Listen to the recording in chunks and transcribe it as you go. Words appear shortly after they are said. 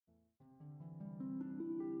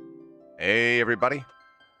Hey everybody,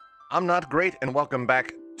 I'm Not Great and welcome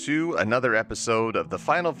back to another episode of the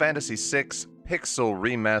Final Fantasy VI Pixel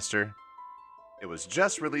Remaster. It was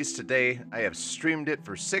just released today. I have streamed it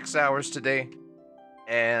for 6 hours today,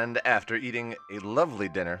 and after eating a lovely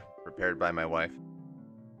dinner prepared by my wife,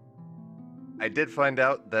 I did find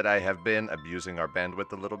out that I have been abusing our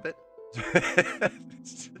bandwidth a little bit.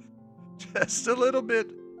 Just a little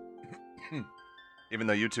bit. Even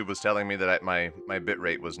though YouTube was telling me that my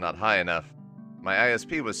bitrate was not high enough, my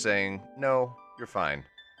ISP was saying, no, you're fine.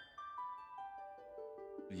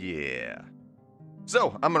 Yeah.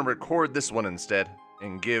 So, I'm gonna record this one instead,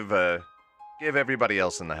 and give everybody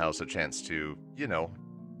else in the house a chance to, you know,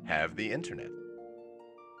 have the internet.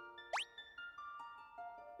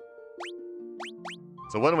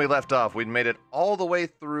 So when we left off, we'd made it all the way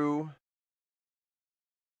through...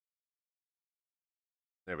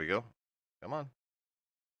 There we go. Come on.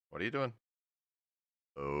 What are you doing?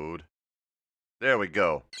 Load. There we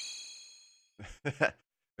go.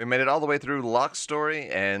 We made it all the way through Locke's story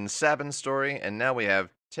and Sabin's story, and now we have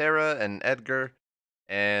Terra and Edgar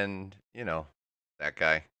and, you know, that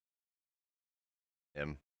guy.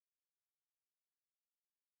 Him.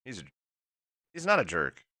 He's not a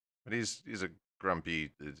jerk, but he's a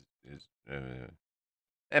grumpy...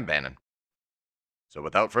 and Bannon. So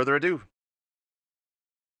without further ado,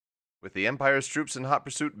 with the Empire's troops in hot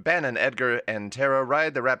pursuit, Bannon, Edgar, and Terra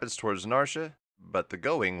ride the rapids towards Narshe, but the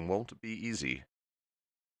going won't be easy.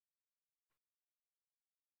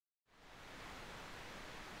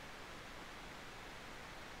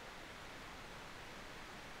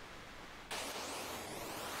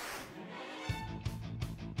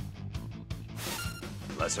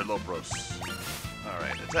 Lesser Lopros.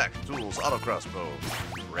 Alright, attack, tools, auto crossbow,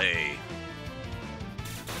 Ray.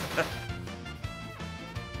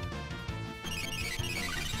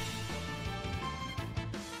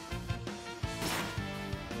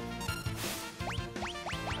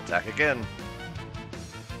 Attack again.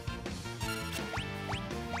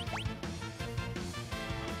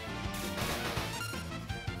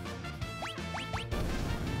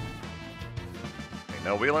 I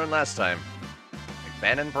know we learned last time.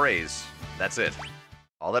 Bannon prays. That's it.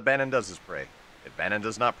 All that Bannon does is pray. If Bannon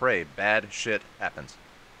does not pray, bad shit happens.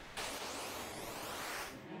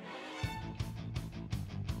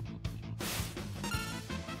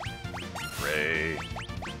 Pray.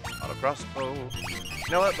 Auto crossbow.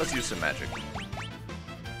 You know what? Let's use some magic.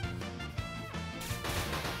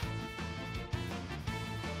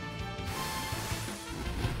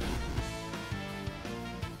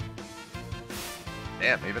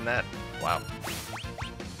 Damn, even that. Wow.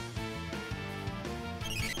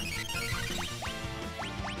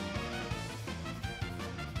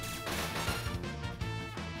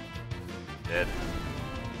 Dead.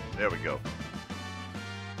 There we go.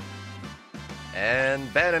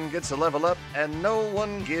 And Bannon gets a level up, and no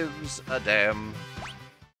one gives a damn.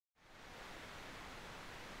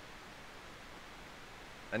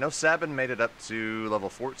 I know Sabin made it up to level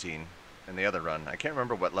 14 in the other run. I can't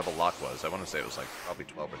remember what level Locke was. I want to say it was like probably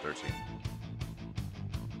 12 or 13.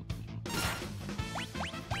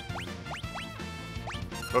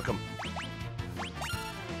 Hook him.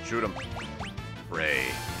 Shoot him. Pray.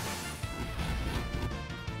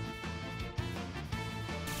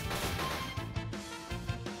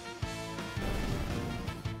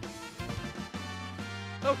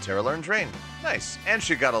 Oh, Terra learned Drain. Nice. And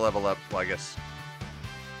she got a level up. Well, I guess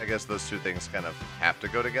those two things kind of have to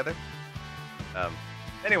go together.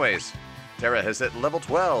 Anyways, Terra has hit level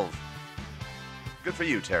 12. Good for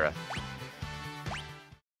you, Terra.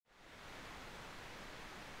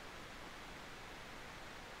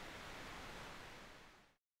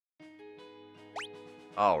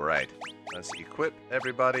 Alright. Let's equip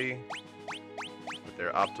everybody with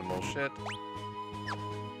their optimal shit.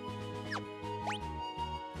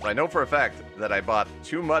 I know for a fact that I bought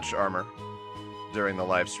too much armor during the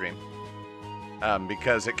live stream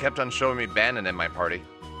because it kept on showing me Bannon in my party.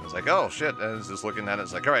 I was like, oh shit, and I was just looking at it,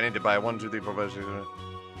 it's like, alright, I need to buy 1, 2, 3, 4, 5, 6, 7.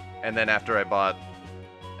 And then after I bought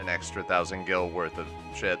an extra 1,000 gil worth of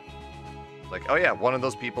shit, like, oh yeah, one of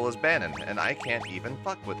those people is Bannon, and I can't even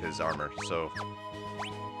fuck with his armor, so...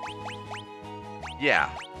 Yeah.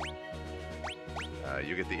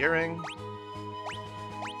 You get the earring.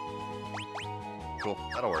 Cool,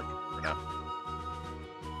 that'll work for now.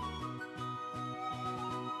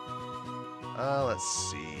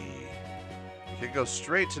 Let's see. We could go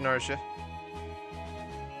straight to Narshe.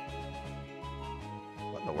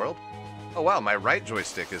 What in the world? Oh wow, my right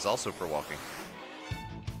joystick is also for walking.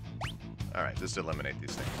 Alright, just eliminate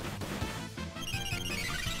these things.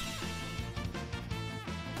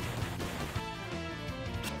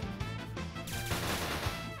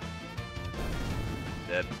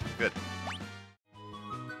 Dead. Good.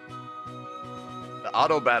 The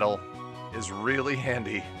auto battle is really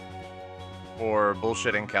handy for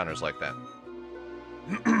bullshit encounters like that.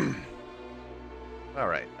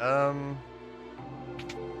 Alright,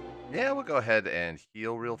 yeah, we'll go ahead and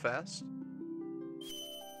heal real fast.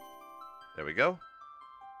 There we go.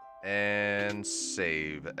 And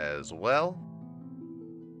save as well.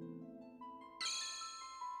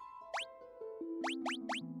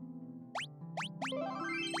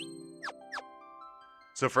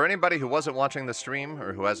 So for anybody who wasn't watching the stream,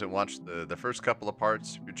 or who hasn't watched the first couple of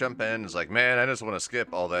parts, you jump in and is like, man, I just want to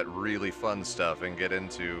skip all that really fun stuff and get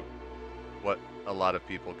into what a lot of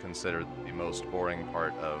people consider the most boring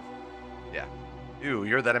part of, yeah. Ew,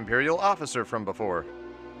 you're that Imperial officer from before.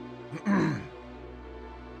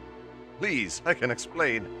 Please, I can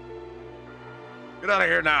explain. Get out of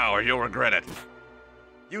here now, or you'll regret it.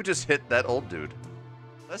 You just hit that old dude.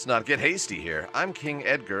 Let's not get hasty here. I'm King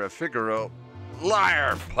Edgar of Figaro.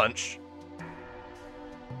 Liar, punch!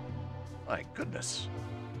 My goodness.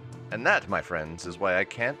 And that, my friends, is why I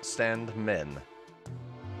can't stand men.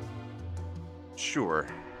 Sure.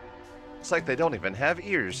 It's like they don't even have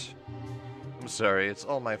ears. I'm sorry, it's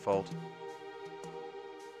all my fault.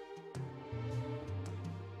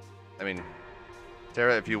 I mean,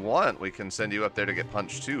 Tara, if you want, we can send you up there to get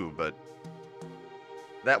punched too, but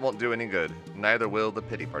that won't do any good. Neither will the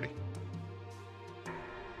pity party.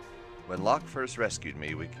 When Locke first rescued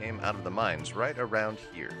me, we came out of the mines right around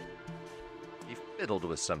here. He fiddled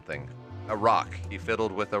with something. A rock. He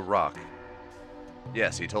fiddled with a rock.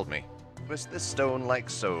 Yes, he told me. Twist this stone like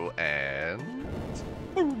so, and...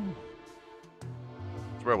 boom!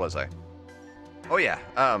 So where was I? Oh yeah,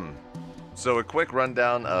 so a quick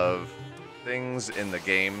rundown of things in the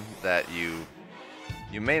game that you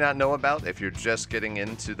may not know about if you're just getting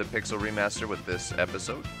into the Pixel Remaster with this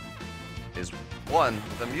episode. Is one,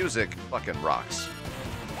 the music fucking rocks.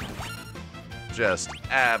 Just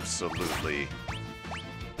absolutely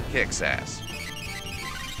kicks ass.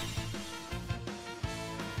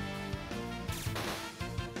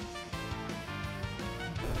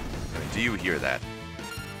 I mean, do you hear that?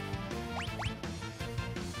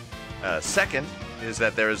 Second is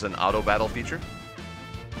that there is an auto battle feature.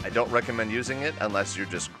 I don't recommend using it unless you're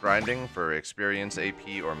just grinding for experience,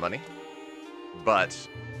 AP, or money. But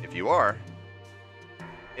if you are,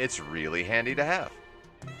 it's really handy to have.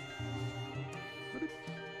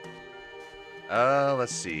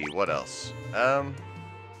 Let's see, what else?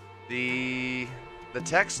 The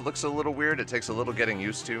text looks a little weird. It takes a little getting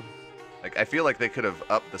used to. Like, I feel like they could have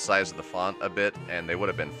upped the size of the font a bit and they would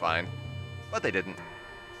have been fine. But they didn't.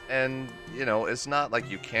 And, you know, it's not like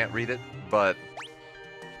you can't read it, but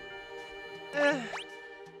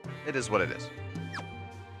it is what it is.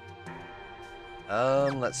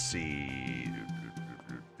 Let's see.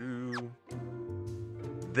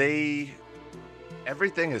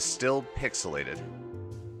 Everything is still pixelated.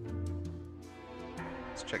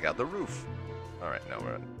 Let's check out the roof. Alright,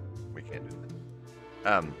 no, we can't do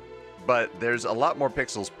that. But there's a lot more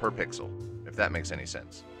pixels per pixel, if that makes any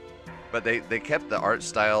sense. But they kept the art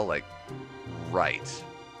style, like, right.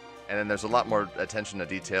 And then there's a lot more attention to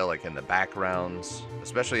detail, like, in the backgrounds.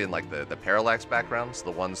 Especially in, like, the parallax backgrounds.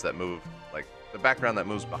 The ones that move, like, the background that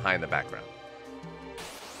moves behind the background.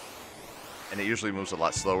 And it usually moves a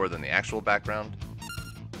lot slower than the actual background.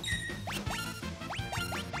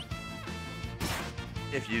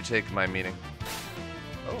 If you take my meaning.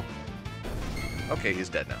 Oh. Okay, he's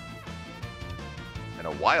dead now. And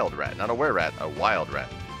a wild rat, not a were-rat, a wild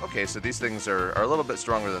rat. Okay, so these things are a little bit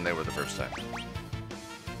stronger than they were the first time.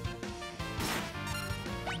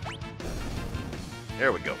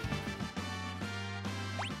 There we go.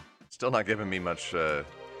 Still not giving me much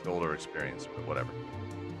gold or experience, but whatever.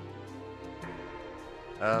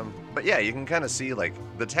 But yeah, you can kind of see, like,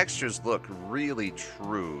 the textures look really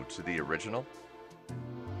true to the original.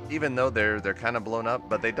 Even though they're kind of blown up,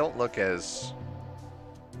 but they don't look as...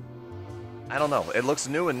 I don't know. It looks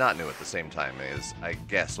new and not new at the same time, is, I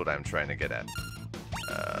guess, what I'm trying to get at.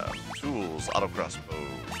 Tools, auto crossbow,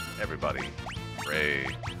 everybody, pray.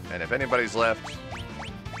 And if anybody's left,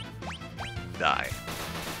 die.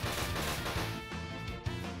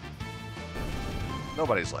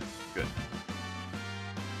 Nobody's left. Good.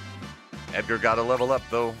 Edgar got a level up,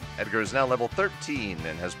 though. Edgar is now level 13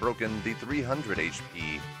 and has broken the 300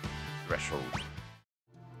 HP threshold.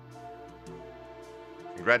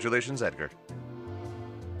 Congratulations, Edgar.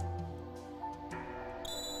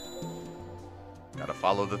 Gotta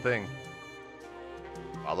follow the thing.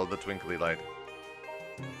 Follow the twinkly light.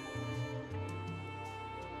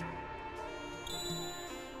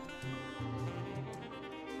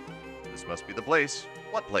 This must be the place.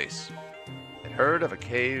 What place? I'd heard of a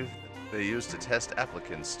cave that they used to test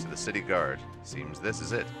applicants to the city guard. Seems this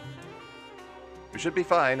is it. We should be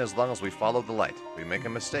fine as long as we follow the light. If we make a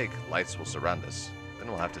mistake, lights will surround us. Then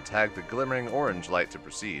we'll have to tag the glimmering orange light to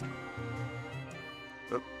proceed.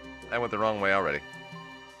 Oop, I went the wrong way already.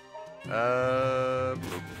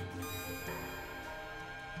 Boop.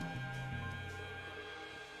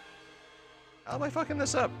 How am I fucking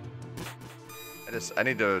this up? I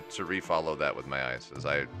need to refollow that with my eyes, as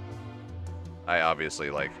I obviously,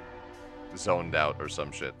 like, zoned out or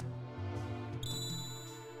some shit.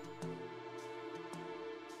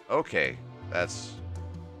 Okay, that's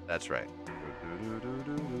right.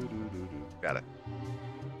 Got it.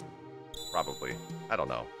 Probably. I don't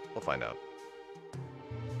know. We'll find out.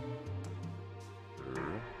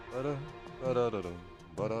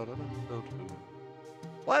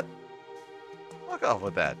 What? Fuck off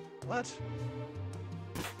with that. What?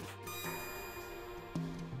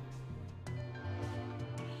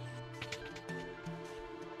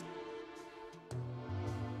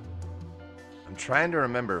 I'm trying to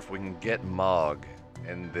remember if we can get Mog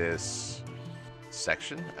in this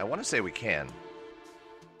section. I want to say we can.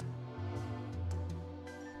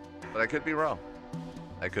 But I could be wrong.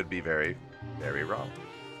 I could be very, very wrong.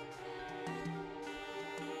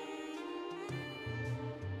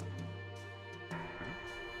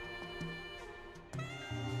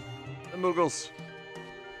 The Moogles.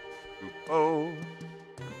 Goopo.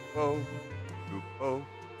 Goopo. Goopo.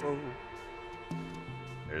 Goopo.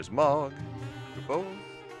 There's Mog. Goopo.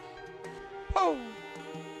 Po.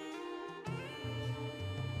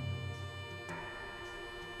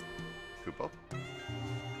 Goopo.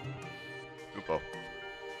 Goopo.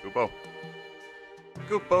 Goopo.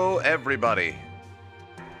 Goopo, everybody.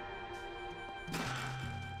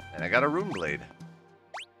 And I got a Rune Blade.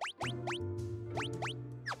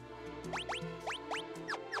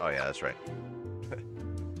 Oh yeah, that's right.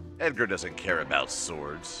 Edgar doesn't care about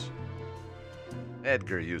swords.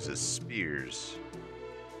 Edgar uses spears.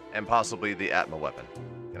 And possibly the Atma weapon.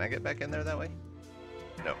 Can I get back in there that way?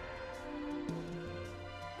 No.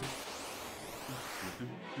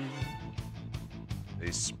 A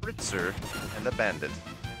Spritzer and a Bandit.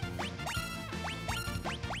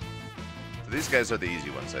 So these guys are the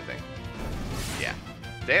easy ones, I think. Yeah.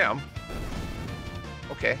 Damn.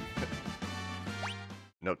 Okay.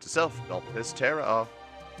 Note to self, don't piss Terra off.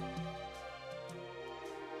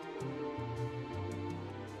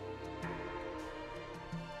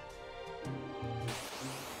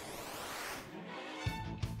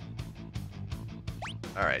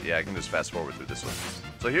 Alright, yeah, I can just fast forward through this one.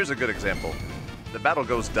 So here's a good example. The battle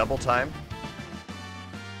goes double time.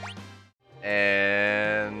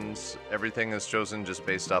 And everything is chosen just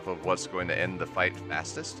based off of what's going to end the fight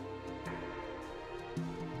fastest.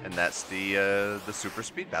 And that's the super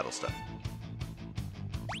speed battle stuff.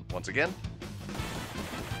 Once again.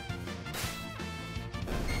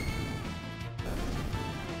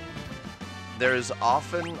 There's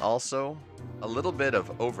often also a little bit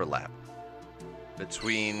of overlap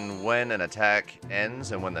between when an attack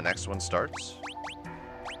ends and when the next one starts.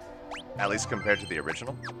 At least compared to the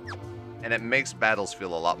original. And it makes battles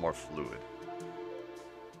feel a lot more fluid.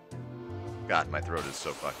 God, my throat is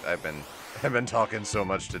so fucked. I've been talking so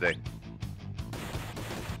much today.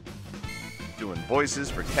 Doing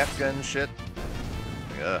voices for Kefka and shit.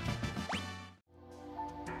 Ugh.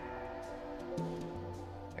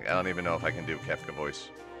 Like, I don't even know if I can do Kefka voice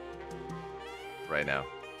right now.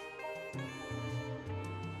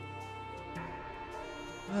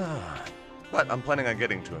 But I'm planning on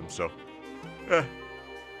getting to him, so.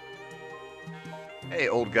 Hey,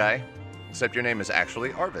 old guy. Except your name is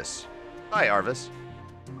actually Arvis. Hi, Arvis.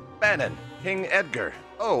 Bannon, King Edgar.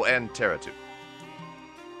 Oh, and Terra too.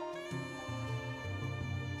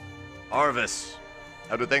 Arvis,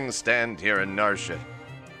 how do things stand here in Narshe?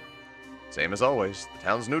 Same as always, the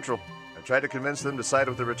town's neutral. I've tried to convince them to side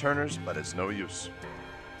with the returners, but it's no use.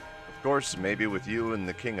 Of course, maybe with you and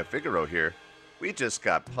the King of Figaro here, we just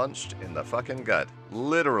got punched in the fucking gut,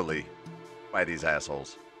 literally, by these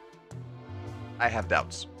assholes. I have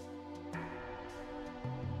doubts.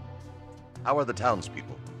 How are the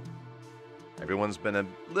townspeople? Everyone's been a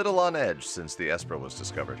little on edge since the Esper was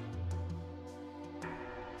discovered.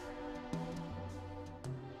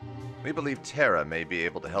 We believe Terra may be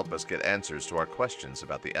able to help us get answers to our questions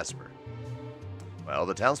about the Esper. Well,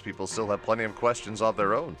 the townspeople still have plenty of questions of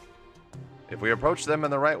their own. If we approach them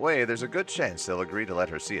in the right way, there's a good chance they'll agree to let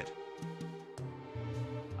her see it.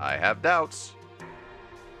 I have doubts.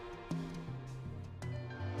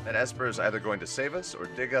 That Esper is either going to save us or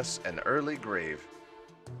dig us an early grave.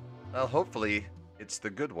 Well, hopefully, It's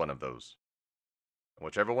the good one of those.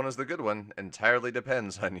 Whichever one is the good one entirely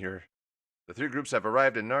depends on your... The three groups have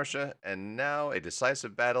arrived in Narshe, and now a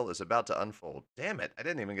decisive battle is about to unfold. Damn it, I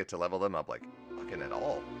didn't even get to level them up, like, fucking at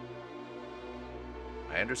all.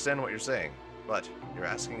 I understand what you're saying, but you're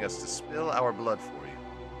asking us to spill our blood for you.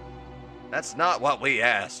 That's not what we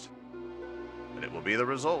asked. But it will be the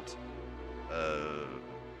result.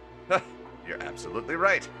 You're absolutely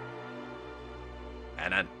right.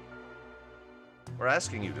 Anan, we're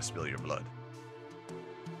asking you to spill your blood.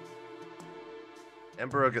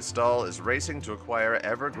 Emperor Gestal is racing to acquire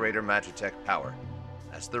ever greater Magitech power.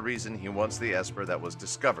 That's the reason he wants the Esper that was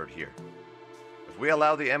discovered here. If we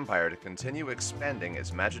allow the Empire to continue expanding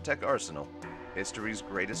its Magitech arsenal, history's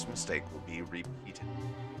greatest mistake will be repeated.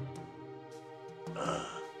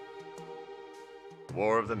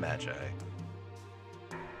 War of the Magi.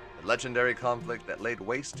 The legendary conflict that laid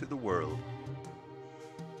waste to the world.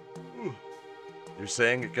 You're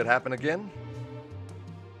saying it could happen again?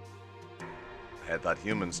 I had thought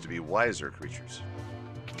humans to be wiser creatures.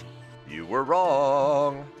 You were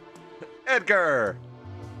wrong! Edgar!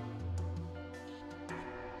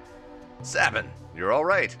 Sabin, you're all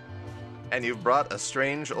right. And you've brought a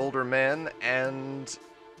strange older man and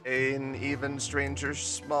an even stranger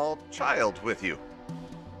small child with you.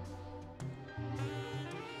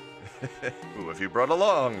 Who have you brought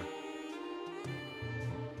along?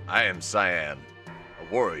 I am Cyan,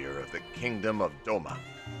 a warrior of the Kingdom of Doma.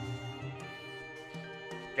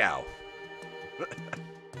 Gao.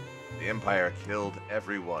 The Empire killed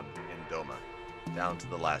everyone in Doma, down to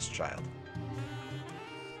the last child.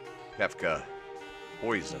 Kefka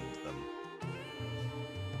poisoned them.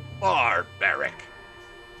 Barbaric!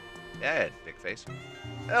 Yeah, dick face.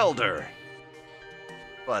 Elder!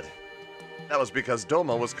 But that was because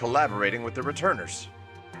Doma was collaborating with the Returners.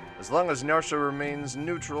 As long as Narshe remains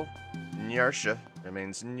neutral,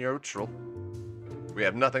 we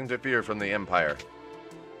have nothing to fear from the Empire.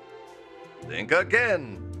 Think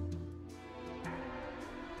again!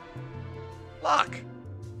 Locke!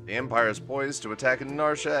 The Empire is poised to attack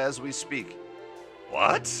Narshe as we speak.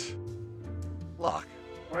 What? Locke,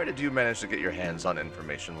 where did you manage to get your hands on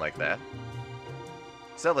information like that?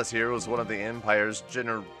 Celis here was one of the Empire's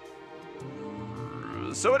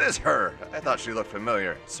So it is her! I thought she looked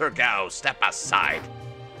familiar. Sir Gao, step aside!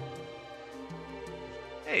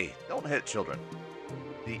 Hey, don't hit children.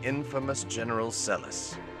 The infamous General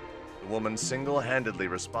Celis. The woman single-handedly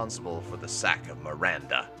responsible for the sack of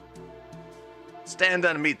Miranda. Stand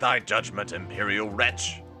and meet thy judgment, Imperial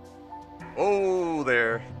wretch! Oh,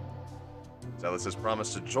 there. Celis has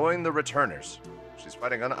promised to join the Returners. She's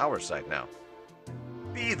fighting on our side now.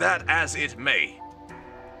 Be that as it may.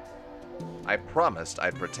 I promised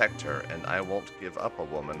I'd protect her, and I won't give up a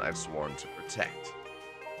woman I've sworn to protect.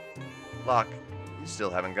 Locke, you still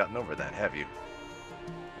haven't gotten over that, have you?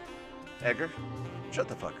 Edgar, shut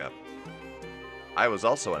the fuck up. I was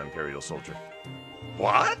also an Imperial soldier.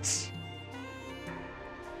 What?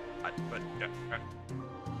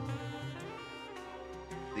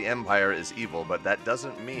 The Empire is evil, but that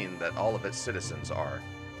doesn't mean that all of its citizens are.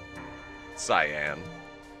 Cyan.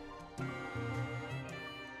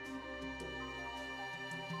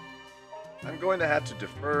 I'm going to have to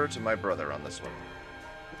defer to my brother on this one.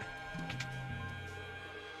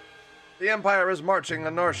 The Empire is marching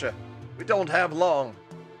on Narshe. We don't have long.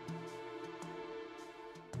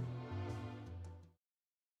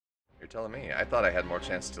 You're telling me. I thought I had more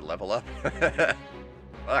chance to level up.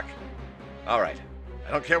 Fuck. Alright.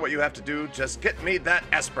 I don't care what you have to do, just get me that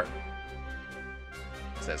Esper.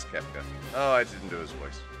 Says Kefka. Oh, I didn't do his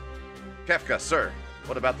voice. Kefka, sir,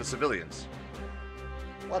 what about the civilians?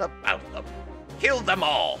 What about them? Kill them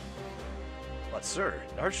all! But sir,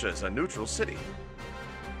 Narshe is a neutral city.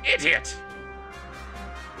 Idiot!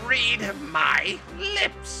 Read my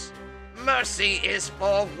lips! Mercy is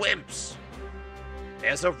for wimps.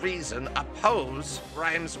 There's a reason oppose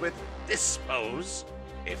rhymes with dispose.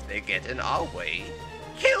 If they get in our way,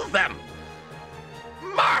 kill them!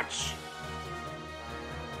 March!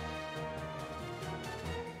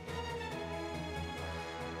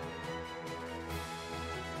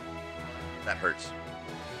 That hurts.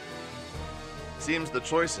 Seems the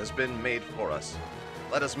choice has been made for us.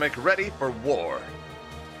 Let us make ready for war.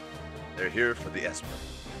 They're here for the Esper.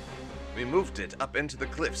 We moved it up into the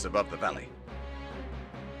cliffs above the valley.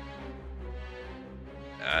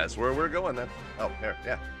 That's where we're going then. Oh, here,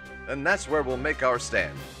 yeah. And that's where we'll make our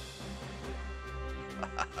stand.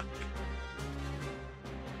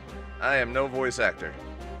 I am no voice actor.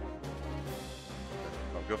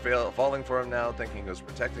 Don't go falling for him now, thinking he was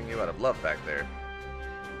protecting you out of love back there.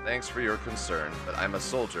 Thanks for your concern, but I'm a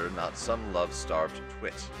soldier, not some love-starved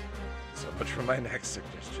twit. So much for my next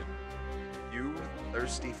suggestion. You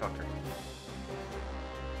thirsty fucker.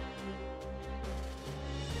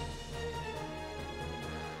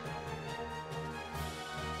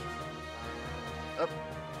 Up.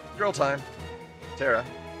 Girl time. Terra,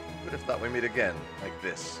 who would have thought we meet again, like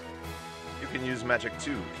this? You can use magic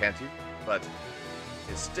too, can't you? But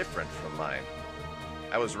it's different from mine.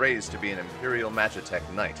 I was raised to be an Imperial Magitech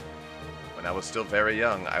Knight. When I was still very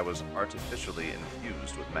young, I was artificially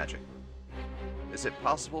infused with magic. Is it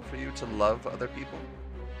possible for you to love other people?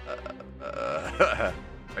 Are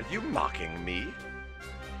you mocking me?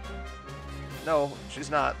 No,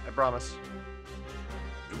 she's not, I promise.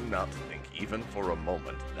 Do not think even for a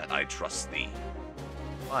moment that I trust thee.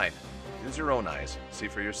 Fine. Use your own eyes. See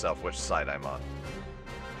for yourself which side I'm on.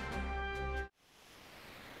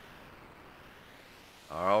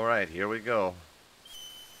 Alright, here we go.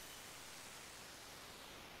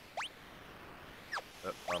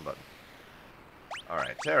 Oh, wrong button.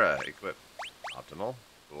 Alright, Terra, equip. Optimal.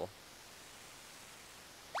 Cool.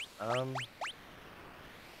 I'm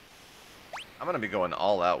gonna be going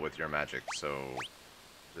all out with your magic, so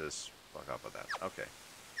just fuck up with that. Okay.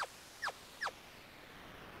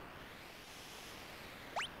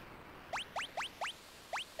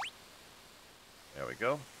 There we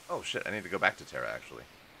go. Oh shit, I need to go back to Terra, actually.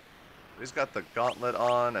 He's got the gauntlet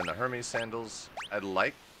on and the Hermes sandals. I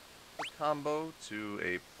like the combo to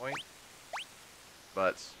a point,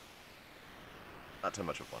 but not too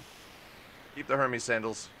much of one. Keep the Hermes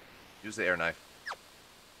sandals. Use the air knife.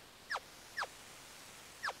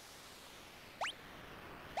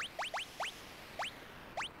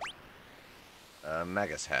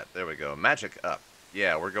 Magus hat. There we go. Magic up.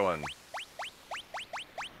 Yeah, we're going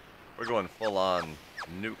full on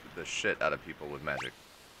nuke the shit out of people with magic.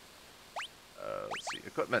 Let's see.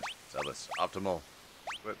 Equipment. Sell this. Optimal.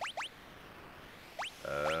 Equip.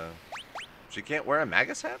 She can't wear a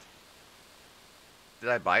Magus hat? Did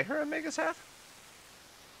I buy her a Magus hat?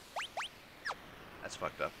 That's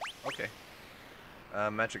fucked up. Okay.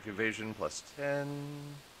 Magic evasion plus 10.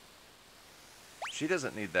 She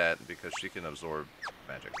doesn't need that because she can absorb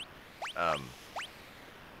magic.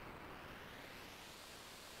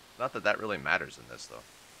 Not that that really matters in this, though.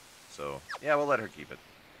 So, yeah, we'll let her keep it.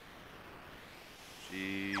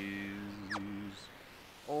 She's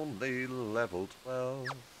only level 12.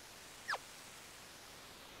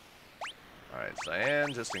 Alright,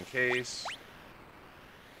 Cyan, just in case.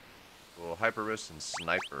 We'll Hyper Wrist and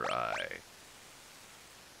Sniper Eye.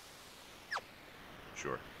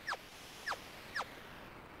 Sure.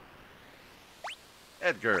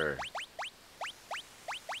 Edgar.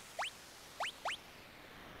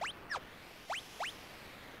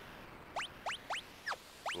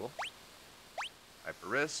 Cool. Hyper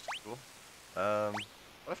Wrist. Cool.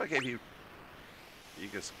 What if I gave you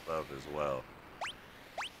Aegis Glove as well?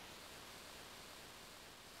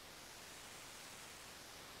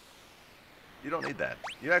 You don't need that.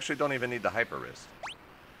 You actually don't even need the Hyper Wrist.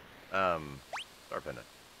 Star Pendant.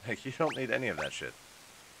 Like, you don't need any of that shit.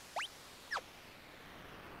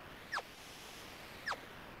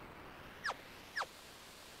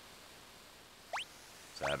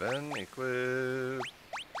 Sabin, equip,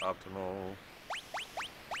 optimal.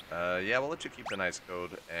 Yeah, we'll let you keep the Nice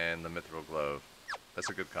Code and the Mithril Glove. That's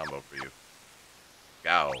a good combo for you.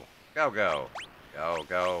 Go. Go, go. Go,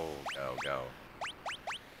 go, go, go.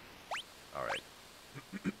 Alright.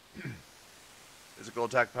 Physical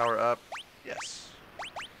attack power up? Yes.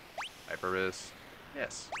 Hyper Wrist?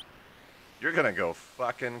 Yes. You're gonna go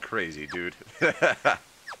fucking crazy, dude.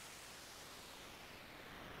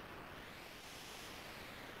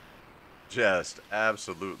 Just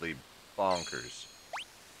absolutely bonkers.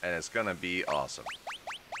 And it's gonna be awesome.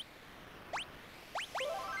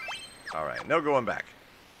 Alright, no going back.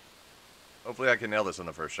 Hopefully I can nail this on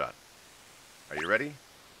the first shot. Are you ready?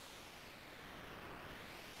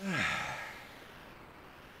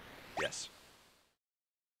 Yes.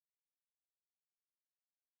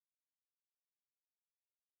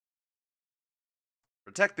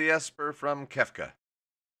 Protect the Esper from Kefka.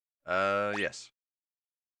 Yes.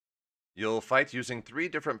 You'll fight using 3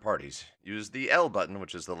 different parties. Use the L button,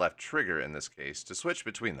 which is the left trigger in this case, to switch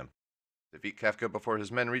between them. Defeat Kefka before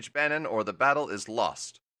his men reach Bannon, or the battle is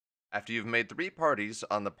lost. After you've made 3 parties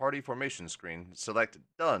on the party formation screen, select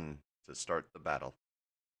Done to start the battle.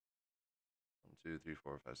 1, 2, 3,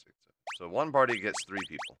 4, 5, 6, 7. So 1 party gets 3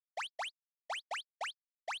 people.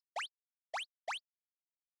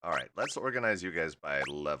 Alright, let's organize you guys by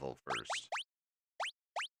level first.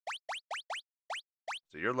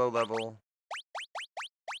 So you're low level,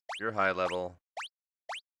 you're high level,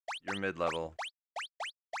 You're mid-level.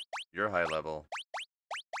 You're high-level.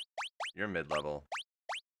 You're mid-level.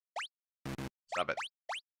 Stop it.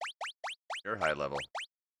 You're high-level.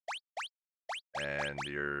 And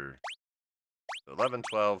you're 11,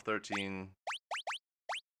 12, 13,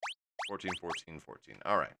 14, 14, 14.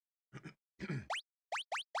 All right.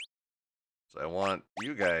 So I want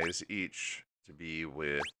you guys each to be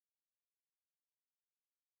with...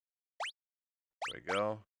 There we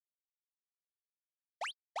go.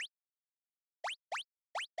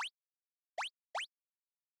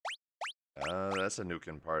 That's a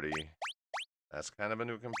Nukin party. That's kind of a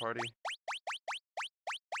Nukin party.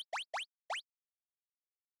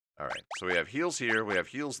 Alright, so we have heals here, we have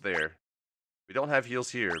heals there. We don't have heals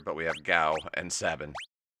here, but we have Gao and Sabin.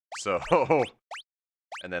 So,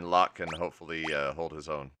 and then Locke can hopefully hold his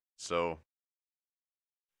own. So,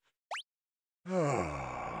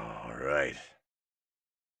 alright.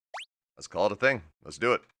 Let's call it a thing. Let's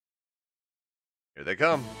do it. Here they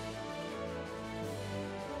come.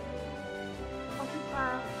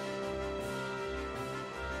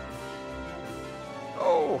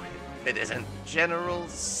 Oh, it isn't General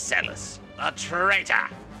Celis, a traitor.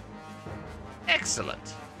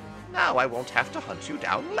 Excellent. Now I won't have to hunt you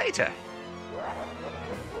down later.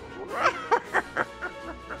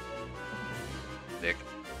 Dick.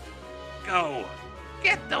 Go.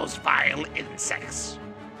 Get those vile insects.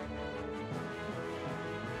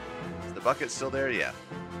 Is the bucket still there? Yeah.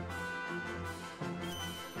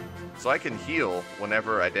 So I can heal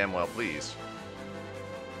whenever I damn well please.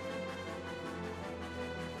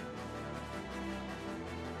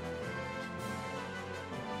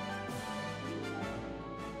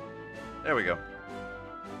 There we go.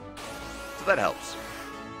 So that helps.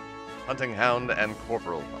 Hunting Hound and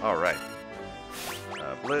Corporal. Alright.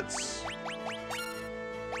 Blitz.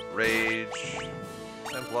 Rage.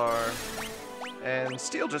 Templar. And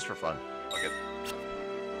Steel just for fun. Fuck it.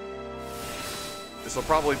 This will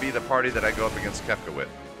probably be the party that I go up against Kefka with.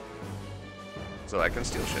 So I can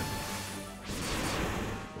steal shit.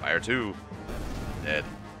 Fire 2. Dead.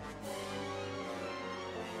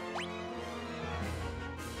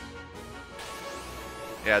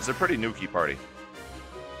 Yeah, it's a pretty nuky party.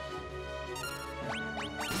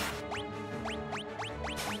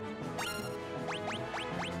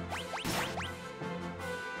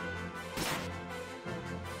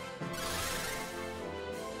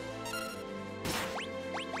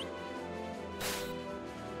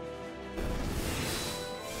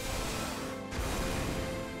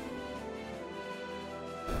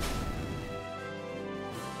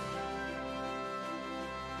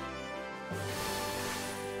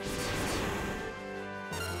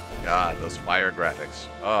 God, those fire graphics.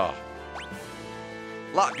 Oh.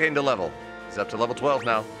 Locke gained a level. He's up to level 12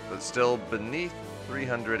 now, but still beneath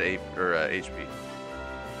 300 HP.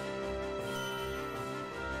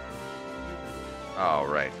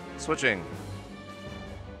 Alright. Switching.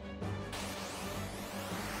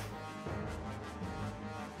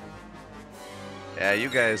 Yeah, you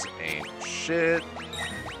guys ain't shit.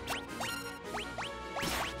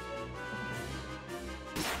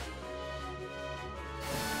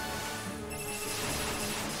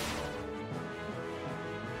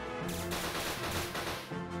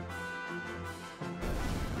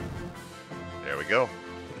 There we go.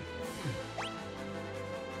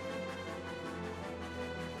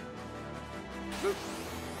 Boop.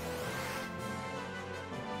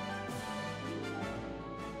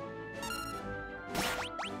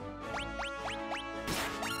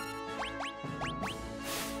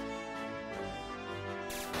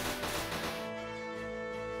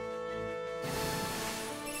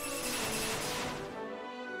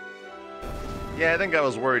 Yeah, I think I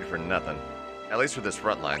was worried for nothing. At least for this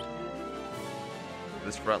front line.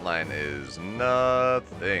 This front line is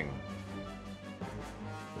nothing.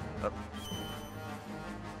 Up.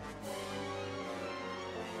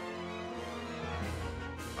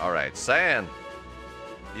 Alright, Cyan.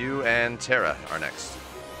 You and Terra are next.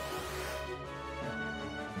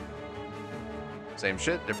 Same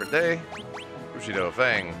shit, different day. Bushido,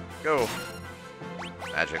 Fang, go.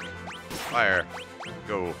 Magic. Fire.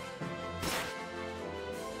 Go.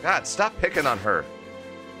 God, stop picking on her.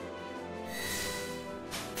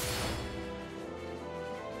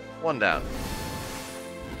 One down.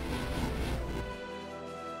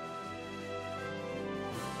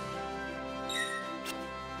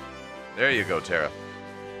 There you go, Terra.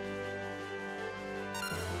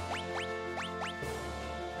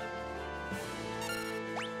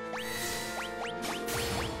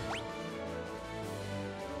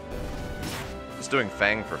 Just doing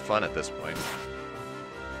Fang for fun at this point.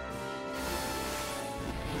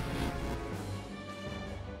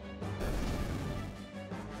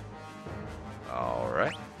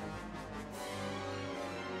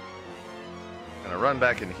 run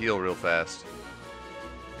back and heal real fast.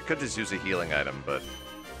 I could just use a healing item, but...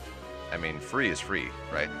 I mean, free is free,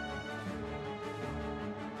 right?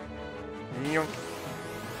 Yoink.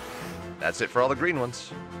 That's it for all the green ones.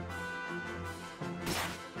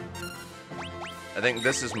 I think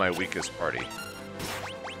this is my weakest party.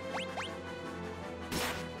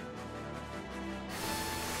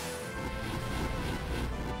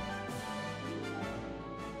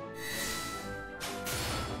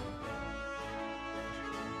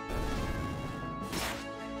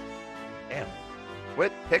 Damn.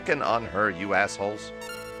 Quit picking on her, you assholes.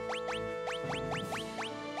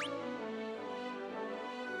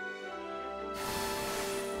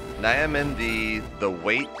 And I am in the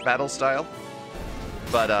weight battle style,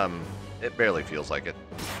 but it barely feels like it.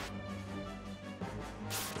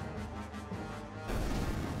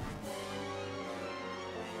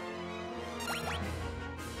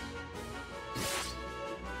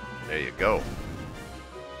 There you go.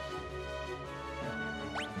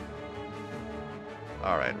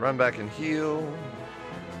 All right, run back and heal.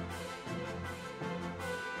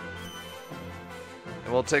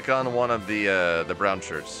 And we'll take on one of the brown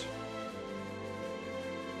shirts.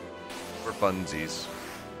 For funsies.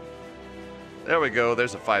 There we go,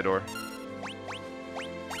 there's a Fidor.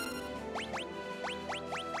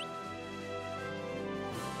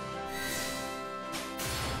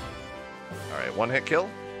 Alright, one hit kill.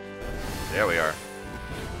 There we are.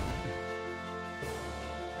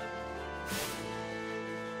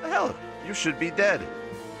 The hell? You should be dead.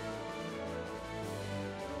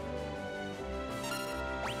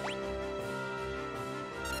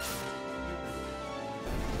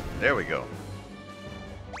 There we go.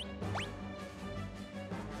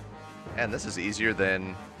 And this is easier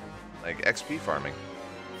than, like, XP farming.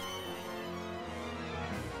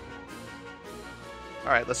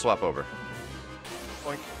 Alright, let's swap over.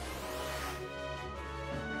 Boink.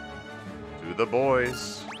 To the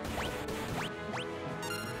boys.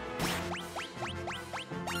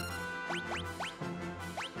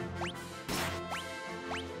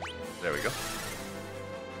 There we go.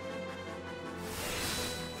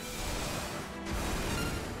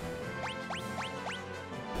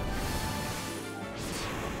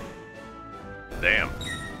 Damn.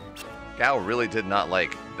 Cal really did not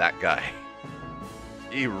like that guy.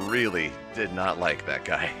 He really did not like that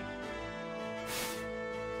guy.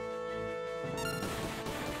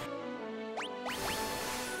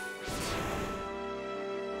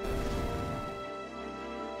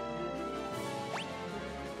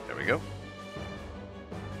 There we go.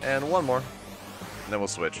 And one more. And then we'll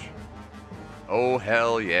switch. Oh,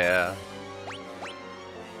 hell yeah.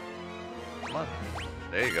 Come on.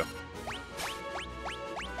 There you go.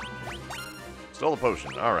 Stole a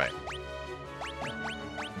potion. Alright.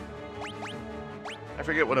 I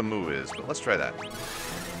forget what a moo is, but let's try that.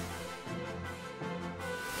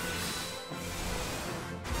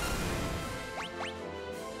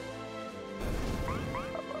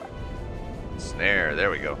 Snare. There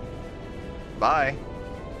we go. Bye.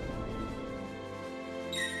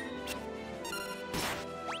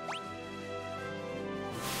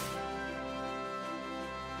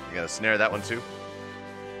 You gonna snare that one too?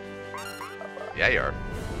 Yeah, you are.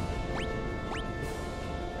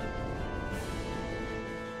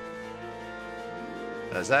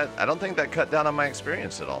 Is that... I don't think that cut down on my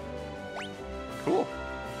experience at all. Cool.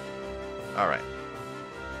 Alright.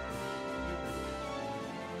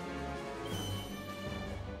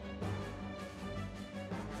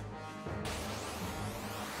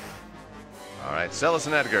 Alright, Celis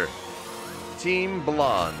and Edgar. Team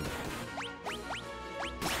Blonde.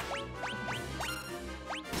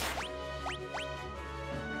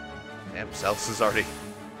 Damn, Celis is already...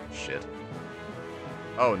 Shit.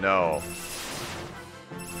 Oh no.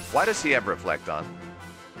 Why does he have Reflect on?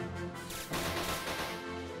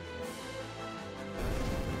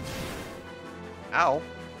 Ow.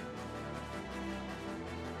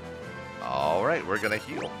 Alright, we're gonna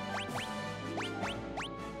heal.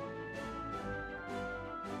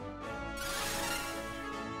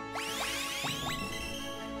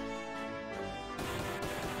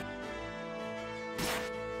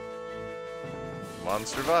 Come on,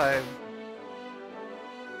 survive.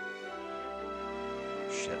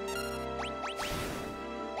 Shit.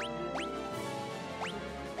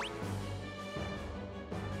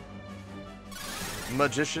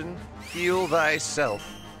 Magician, heal thyself.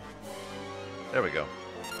 There we go.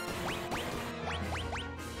 Let's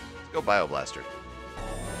go Bioblaster.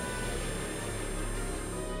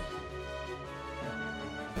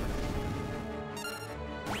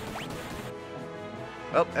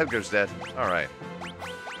 Oh, Edgar's dead. Alright.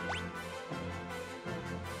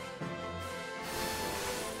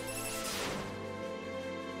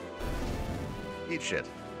 Eat shit.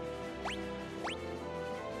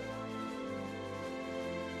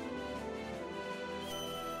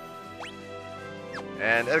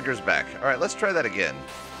 And Edgar's back. Alright, let's try that again.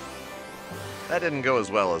 That didn't go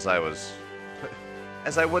as well as I was...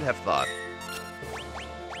 as I would have thought.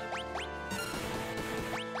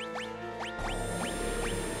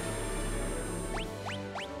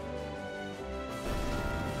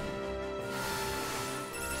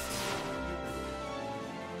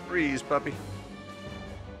 Freeze, puppy.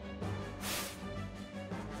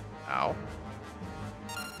 Ow.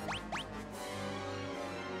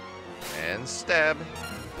 And stab.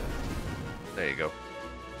 There you go.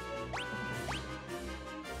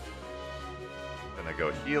 Gonna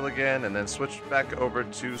go heal again and then switch back over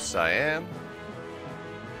to Cyan.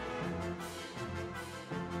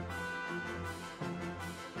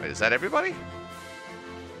 Wait, is that everybody?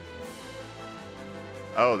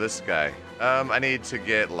 Oh, this guy. I need to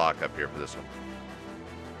get Locke up here for this one.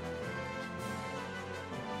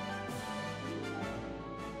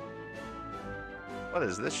 What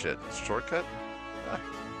is this shit? Shortcut? Ah.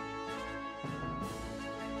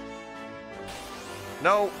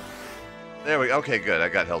 No! There we go. Okay, good. I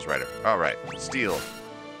got Hell's Rider. Alright. Steel.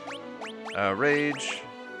 Rage.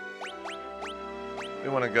 We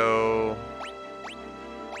want to go...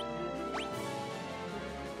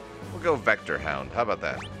 We'll go Vector Hound. How about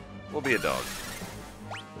that? We'll be a dog.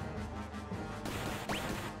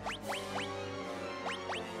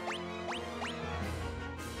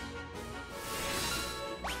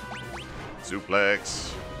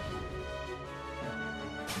 Suplex.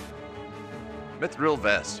 Mithril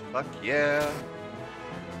Vest. Fuck yeah.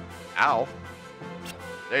 Ow.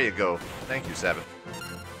 There you go. Thank you, Seven.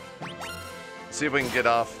 See if we can get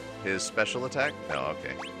off his special attack? No,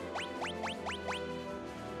 okay.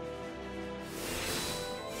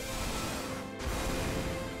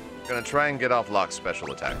 Gonna try and get off Locke's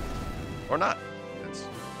special attack. Or not.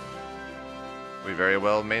 We very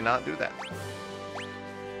well may not do that.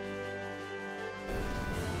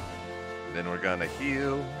 Then we're gonna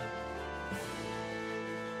heal.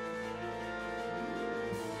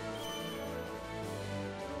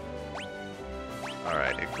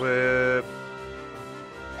 Alright, equip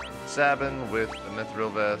Sabin with the Mithril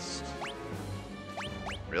Vest.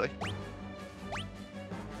 Really?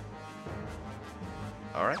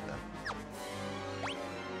 Alright then.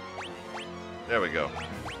 There we go.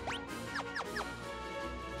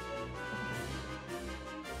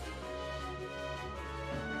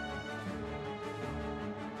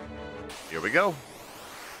 Here we go.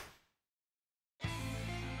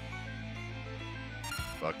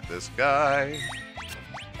 Fuck this guy.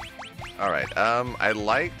 Alright, I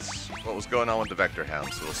liked what was going on with the Vector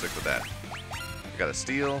Hound, so we'll stick with that. We got a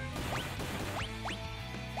steal.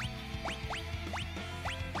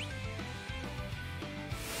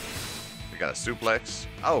 We got a suplex.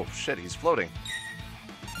 Oh, shit, he's floating.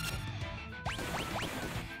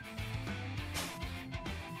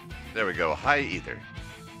 There we go, high ether.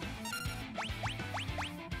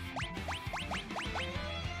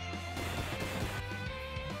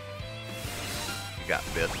 You got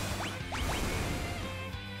bit.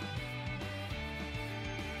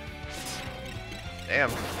 Damn.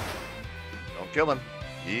 Don't kill him.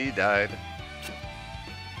 He died.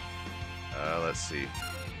 Let's see.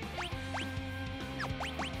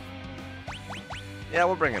 Yeah,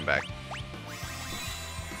 we'll bring him back.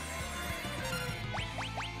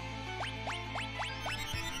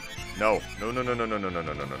 No. No, no, no, no, no, no, no,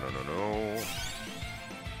 no, no, no, no, no.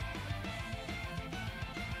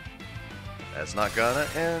 That's not gonna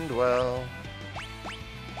end well.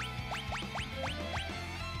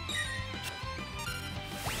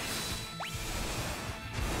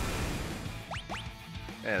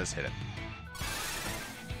 And let's hit him.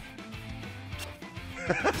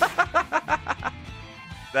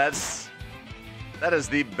 That is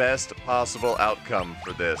the best possible outcome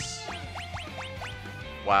for this.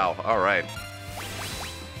 Wow, alright.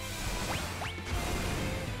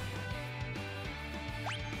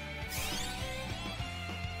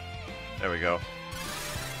 There we go.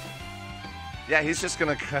 Yeah, he's just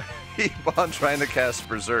gonna keep on trying to cast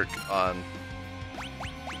Berserk on...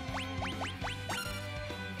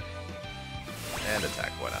 And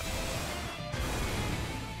attack, why not?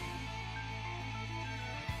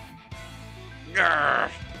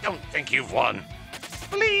 Grr, don't think you've won.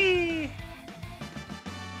 Flee!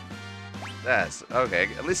 That's... okay,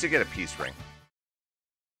 at least you get a peace ring.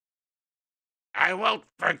 I won't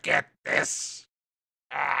forget this.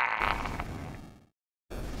 Ah.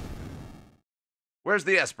 Where's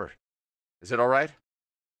the Esper? Is it alright?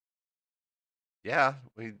 Yeah,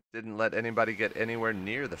 we didn't let anybody get anywhere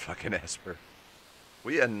near the fucking Esper.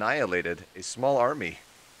 We annihilated a small army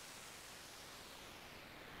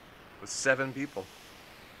with 7 people.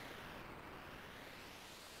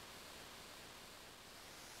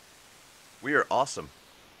 We are awesome.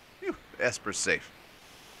 Phew, Esper's safe.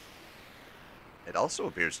 It also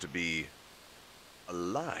appears to be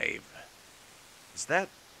alive. Is that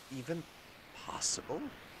even possible?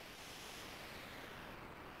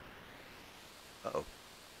 Uh-oh.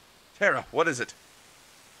 Terra, what is it?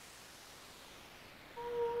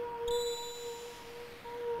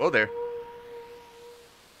 Whoa there.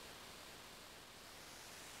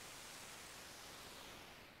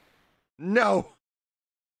 No!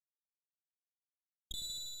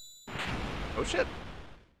 Oh shit.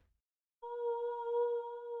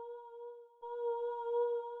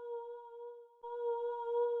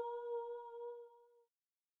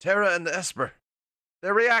 Terra and the Esper.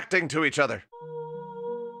 They're reacting to each other.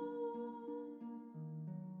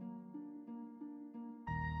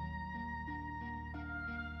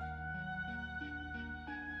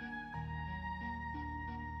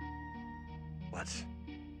 What?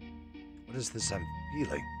 What is this I'm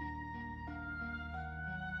feeling?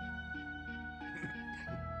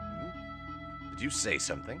 Did you say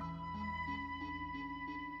something?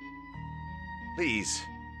 Please,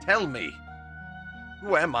 tell me.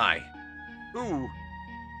 Who am I? Who?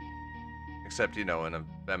 Except, you know, in a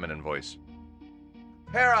feminine voice.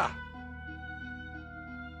 Terra!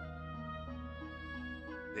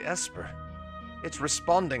 The Esper. It's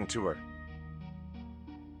responding to her.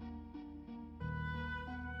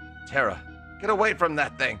 Terra, get away from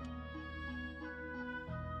that thing!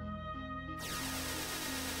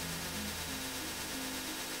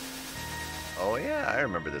 Oh yeah, I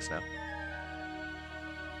remember this now.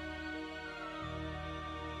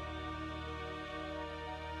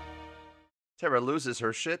 Terra loses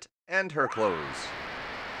her shit and her clothes.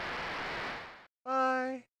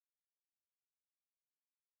 Bye.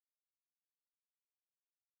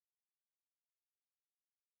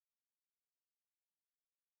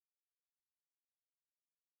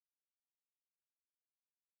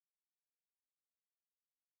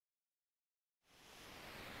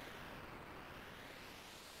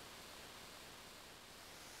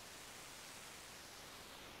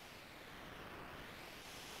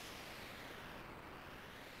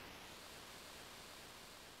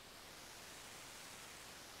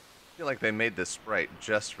 I feel like they made this sprite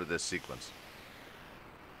just for this sequence.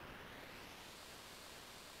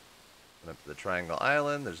 Went up to the Triangle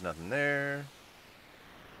Island, there's nothing there.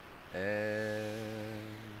 And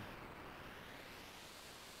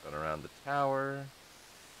going around the tower.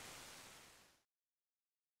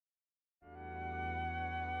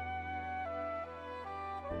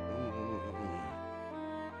 Ooh.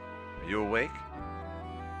 Are you awake?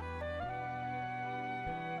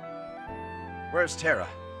 Where's Terra?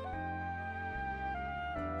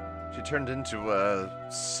 She turned into,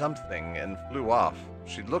 something and flew off.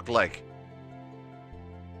 She looked like...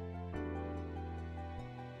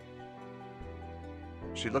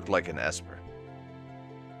 She looked like an Esper.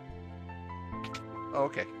 Oh,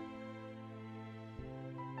 okay.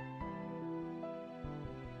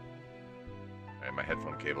 Alright, my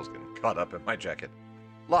headphone cable's getting caught up in my jacket.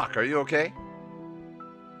 Locke, are you okay?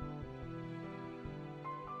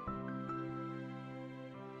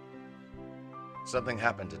 Something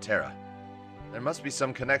happened to Terra. There must be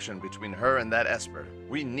some connection between her and that Esper.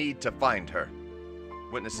 We need to find her.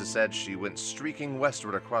 Witnesses said she went streaking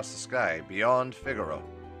westward across the sky, beyond Figaro.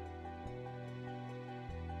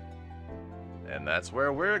 And that's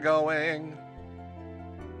where we're going.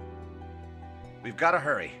 We've got to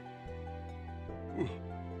hurry.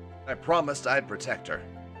 I promised I'd protect her.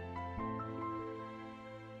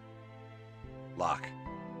 Locke.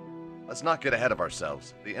 Let's not get ahead of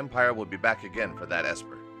ourselves. The Empire will be back again for that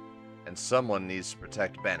Esper. And someone needs to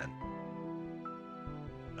protect Bannon.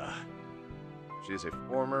 She is a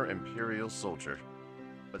former Imperial soldier.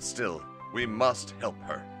 But still, we must help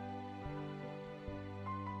her.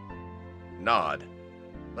 Nod.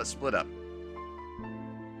 Let's split up.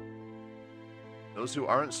 Those who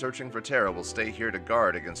aren't searching for Terra will stay here to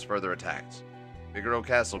guard against further attacks. Figaro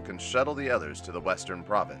Castle can shuttle the others to the western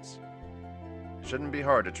province. It shouldn't be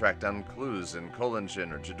hard to track down clues in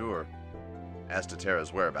Kolenshin or Jadur as to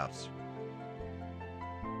Terra's whereabouts.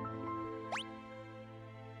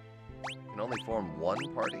 Can only form one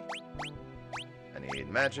party? I need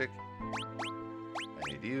magic.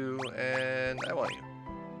 I need you, and I want you.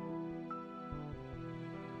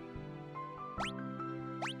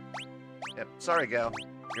 Yep, sorry, gal.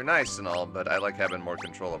 You're nice and all, but I like having more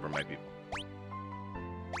control over my people.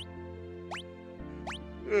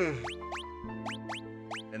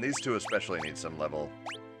 And these two especially need some leveling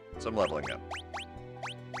up.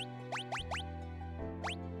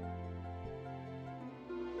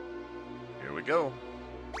 Here we go.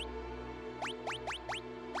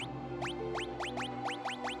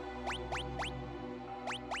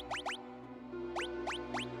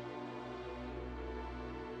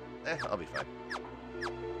 I'll be fine.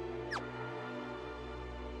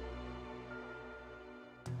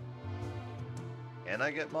 Can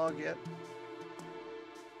I get Mog yet?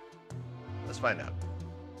 Let's find out.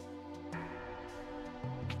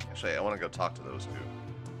 Actually, I want to go talk to those two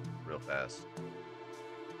real fast.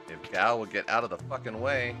 If Gal would get out of the fucking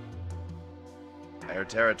way. I heard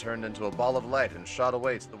Terra turned into a ball of light and shot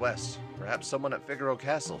away to the west. Perhaps someone at Figaro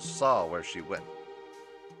Castle saw where she went.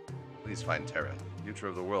 Please find Terra. The future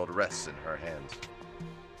of the world rests in her hands.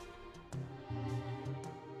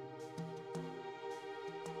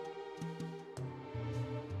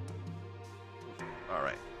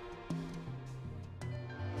 Alright.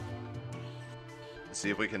 Let's see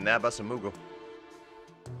if we can nab us a Moogle.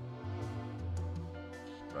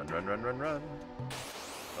 Run, run, run, run, run.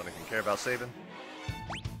 Don't even care about saving.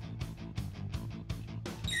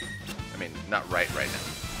 I mean, not right now.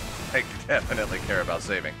 I definitely care about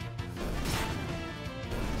saving.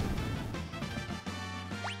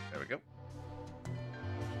 There we go.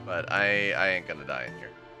 But I ain't gonna die in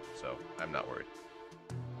here, so I'm not worried.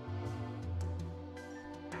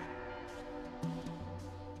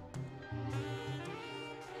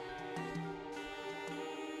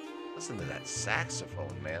 Listen to that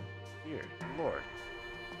saxophone, man. Dear Lord.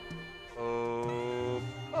 Oh.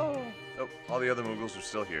 Oh. Nope. All the other Moogles are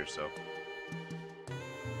still here, so.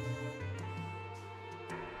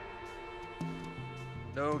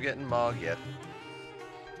 No getting Mog yet.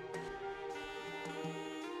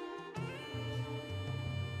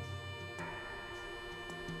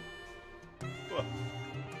 Whoa.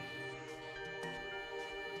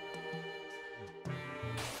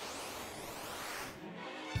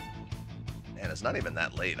 Man, it's not even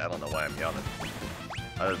that late. I don't know why I'm yawning.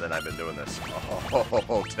 Other than I've been doing this.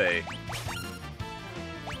 Oh, Tay.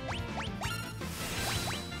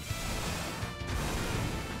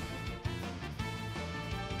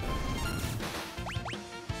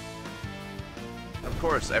 Of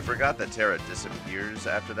course, I forgot that Terra disappears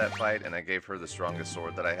after that fight, and I gave her the strongest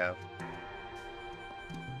sword that I have.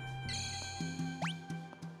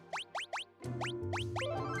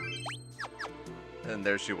 And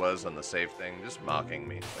there she was on the save thing, just mocking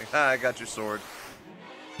me. Like, ah, I got your sword.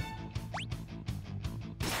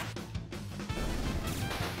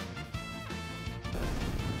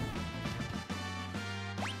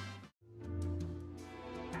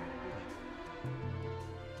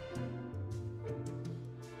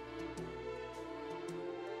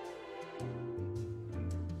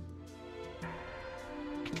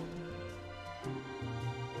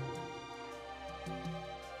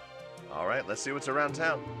 Alright, let's see what's around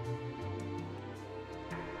town.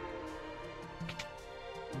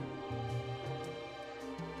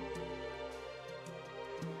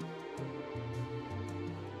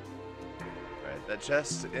 Alright, that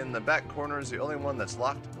chest in the back corner is the only one that's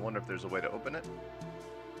locked. I wonder if there's a way to open it.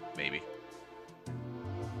 Maybe.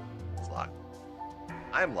 It's locked.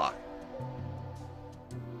 I'm locked.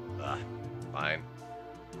 Ugh, fine.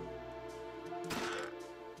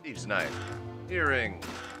 Thieves' knife. Earring.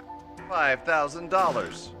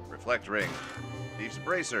 $5,000. Reflect ring. Thief's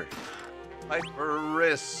bracer. Hyper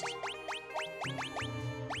wrist.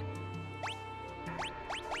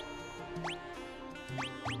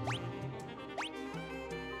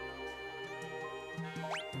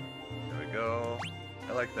 There we go.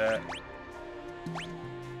 I like that.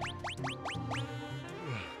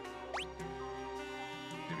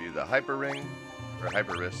 Give you the hyper ring or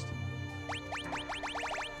hyper wrist.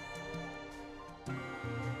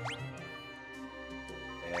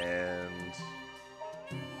 And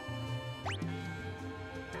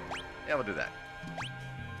yeah, we'll do that.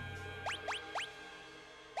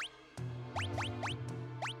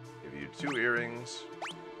 Give you 2 earrings.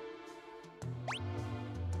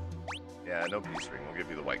 Yeah, no peace ring. We'll give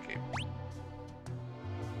you the white cape.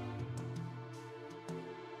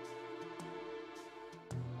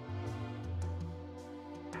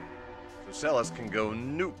 So Celis can go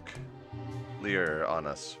nuclear on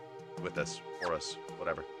us, with us, for us,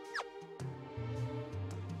 whatever.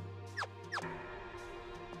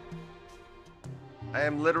 I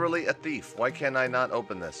am literally a thief. Why can't I not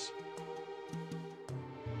open this?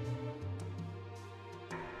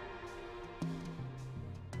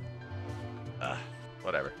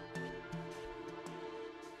 Whatever.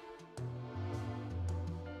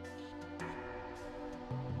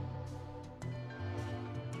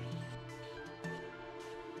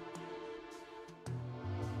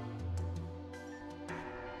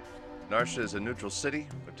 Narshe is a neutral city.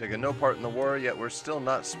 We've taken no part in the war, yet we're still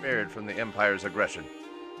not spared from the Empire's aggression.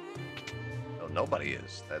 Well, nobody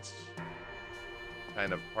is. That's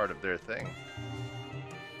kind of part of their thing.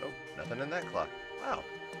 Oh, nothing in that clock. Wow.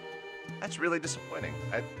 That's really disappointing.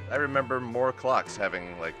 I remember more clocks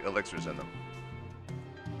having, like, elixirs in them.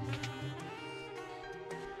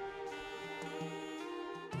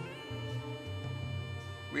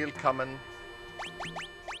 Wheel coming.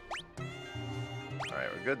 Alright,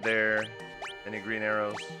 we're good there. Any green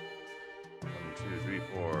arrows? 1, 2, 3,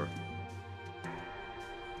 4.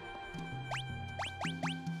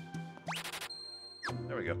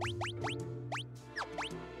 There we go.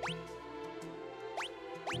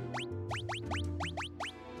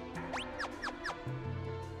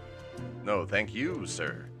 No, thank you,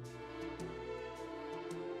 sir.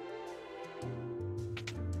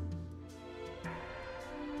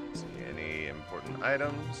 See any important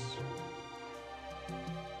items?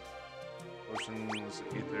 Potions,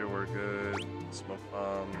 ether, we're good. Smoke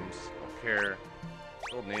bombs, don't care.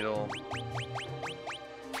 Gold needle.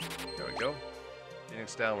 There we go.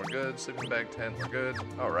 Phoenix down, we're good. Sleeping bag tent, we're good.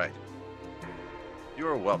 Alright. You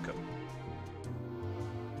are welcome.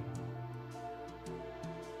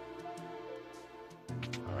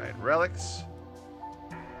 Alright, relics.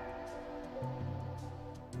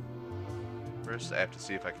 First, I have to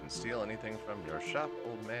see if I can steal anything from your shop,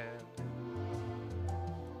 old man.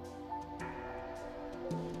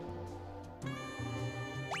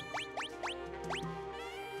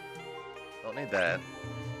 Don't need that.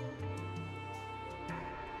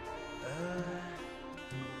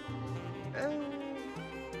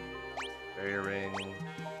 Barrier ring.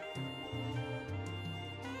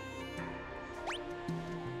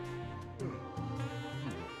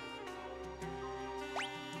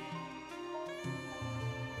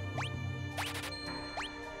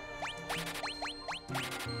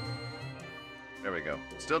 There we go.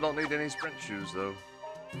 Still don't need any sprint shoes, though.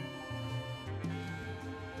 And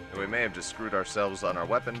we may have just screwed ourselves on our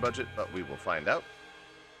weapon budget, but we will find out.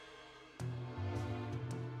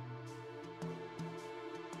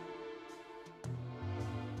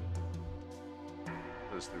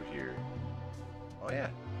 Goes through here. Oh, yeah.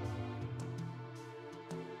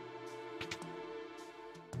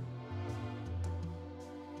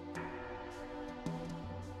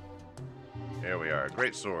 Here we are.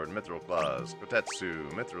 Great sword, mithril claws,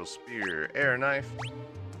 kotetsu, mithril spear, air knife,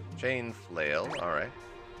 chain flail. Alright.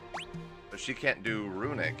 But she can't do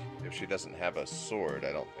runic if she doesn't have a sword,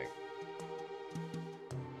 I don't think.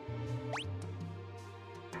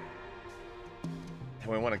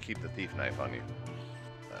 And we want to keep the thief knife on you.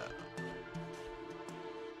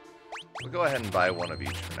 We'll go ahead and buy one of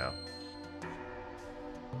each for now.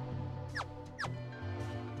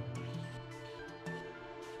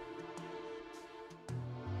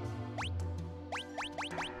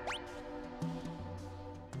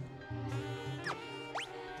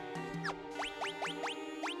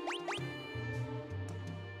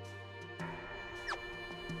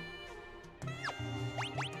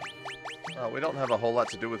 We don't have a whole lot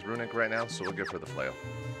to do with runic right now, so we'll go for the flail.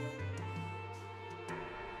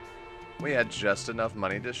 We had just enough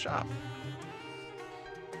money to shop.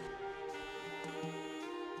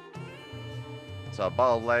 Saw a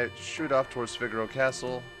ball of light shoot off towards Figaro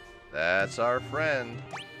Castle. That's our friend.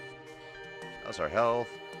 How's our health?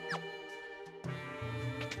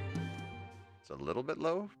 It's a little bit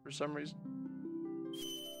low for some reason.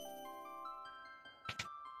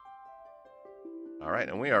 Alright,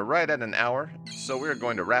 and we are right at an hour, so we're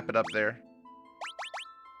going to wrap it up there.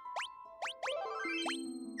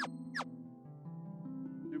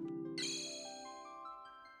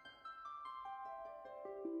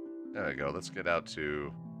 There we go. Let's get out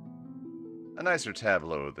to a nicer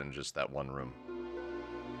tableau than just that one room.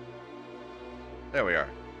 There we are.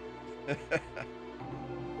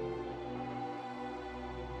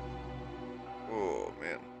 Oh,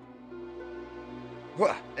 man.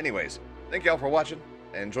 Anyways, thank y'all for watching.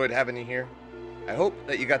 I enjoyed having you here. I hope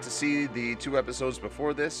that you got to see the 2 episodes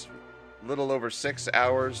before this. A little over 6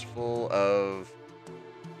 hours full of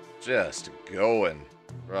just going.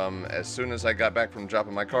 From as soon as I got back from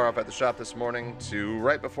dropping my car off at the shop this morning to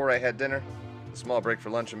right before I had dinner, a small break for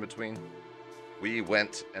lunch in between. We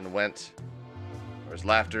went and went. There was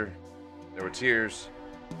laughter. There were tears.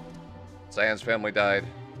 Cyan's family died.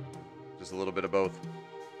 Just a little bit of both.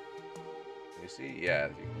 Can you see? Yeah,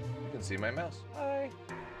 you can see my mouse. Hi.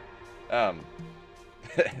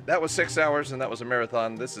 That was 6 hours and that was a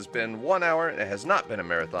marathon. This has been 1 hour. It has not been a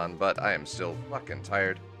marathon, but I am still fucking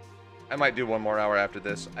tired. I might do 1 more hour after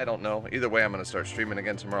this. I don't know. Either way, I'm going to start streaming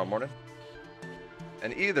again tomorrow morning.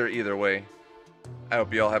 And either way, I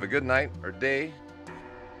hope you all have a good night or day,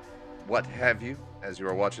 what have you, as you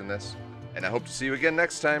are watching this. And I hope to see you again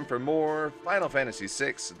next time for more Final Fantasy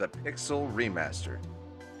VI, the Pixel Remaster.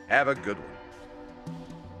 Have a good one.